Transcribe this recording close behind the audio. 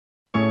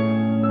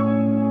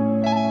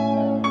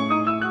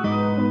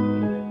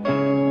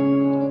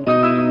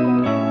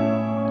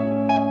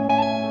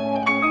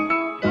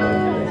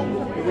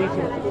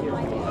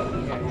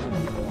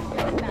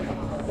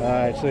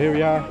so here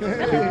we are,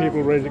 two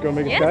people ready to go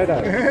make a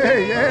skydive.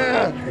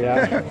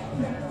 Yeah.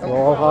 We're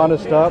all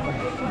harnessed up.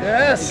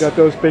 Yes. You got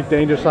those big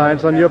danger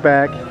signs on your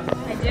back.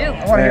 I do.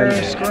 I want to hear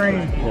her scream.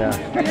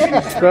 Yeah.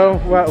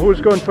 So, well,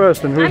 who's going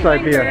first and whose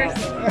idea?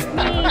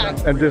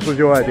 First. And this was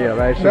your idea,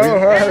 right? So No,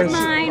 hers.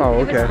 Mine. Oh,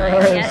 okay.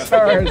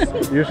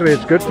 Hers. Usually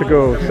it's good to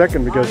go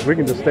second because we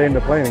can just stay in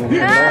the plane and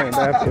land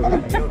after.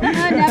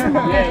 Never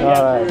mind.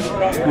 All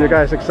right. You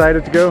guys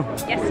excited to go?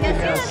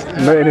 Yes.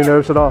 No, any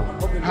nerves at all?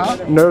 Huh?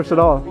 Nerves at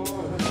all?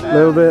 A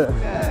little bit?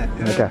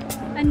 Okay.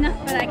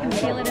 Enough that I can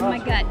feel it in my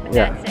gut, but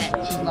Yeah. that's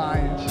it. She's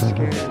lying. She's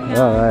scared.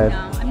 No, All right.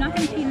 no, I'm not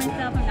going to pee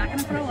myself. I'm not going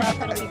to throw up.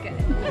 It'll be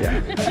good.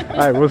 Yeah. All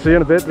right, we'll see you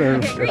in a bit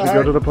as we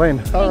go to the plane.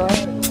 All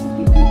right.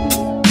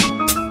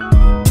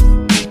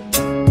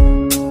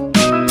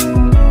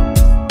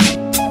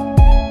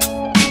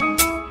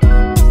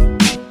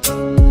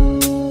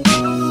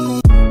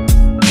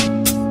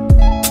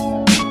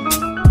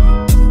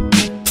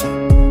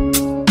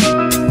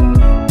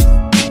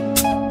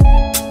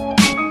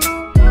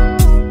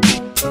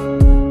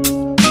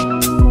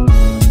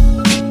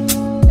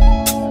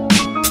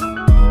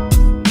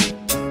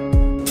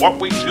 What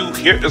we do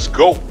here is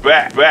go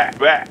back.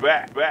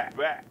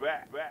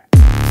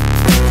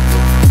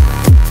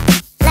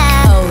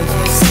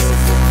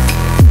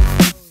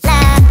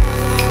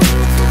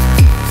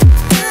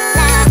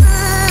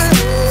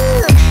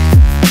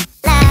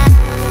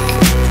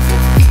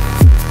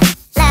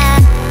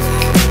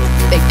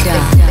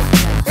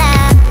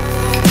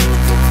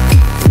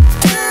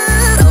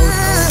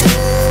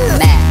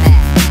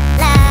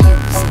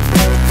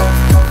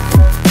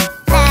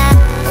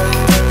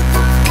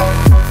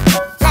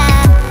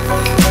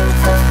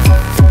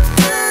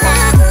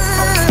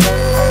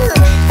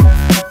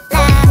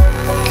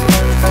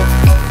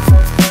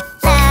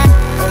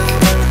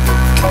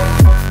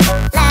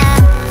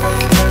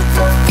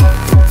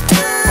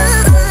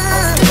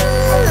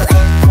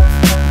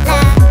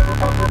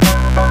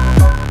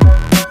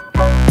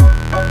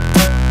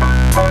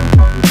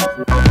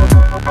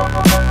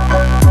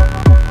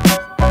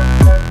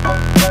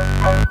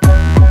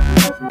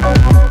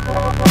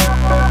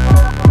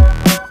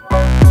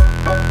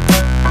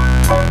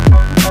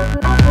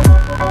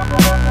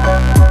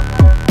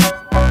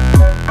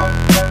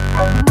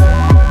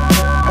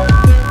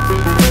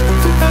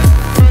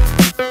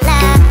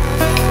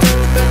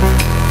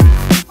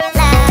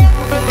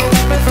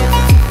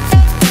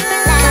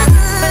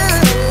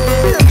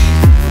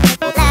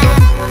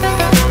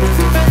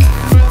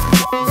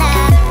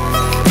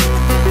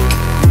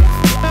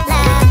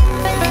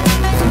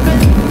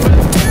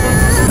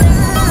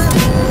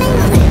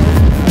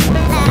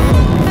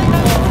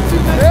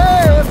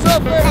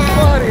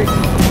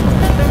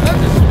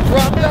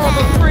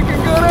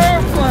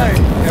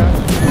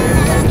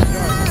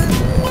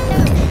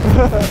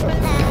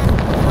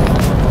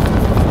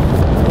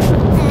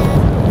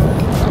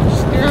 I'm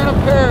steering a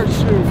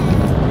parachute.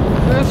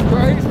 That's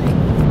crazy.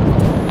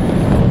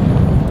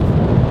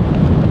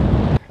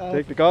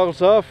 Take the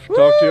goggles off,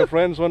 talk to your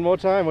friends one more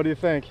time. What do you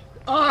think?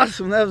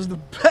 Awesome. That was the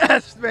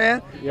best,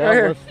 man. Yeah, Right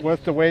here.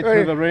 worth the wait Right through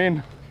here. the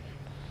rain.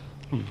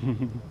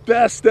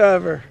 Best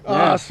ever. Yeah,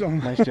 Awesome.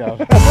 nice job.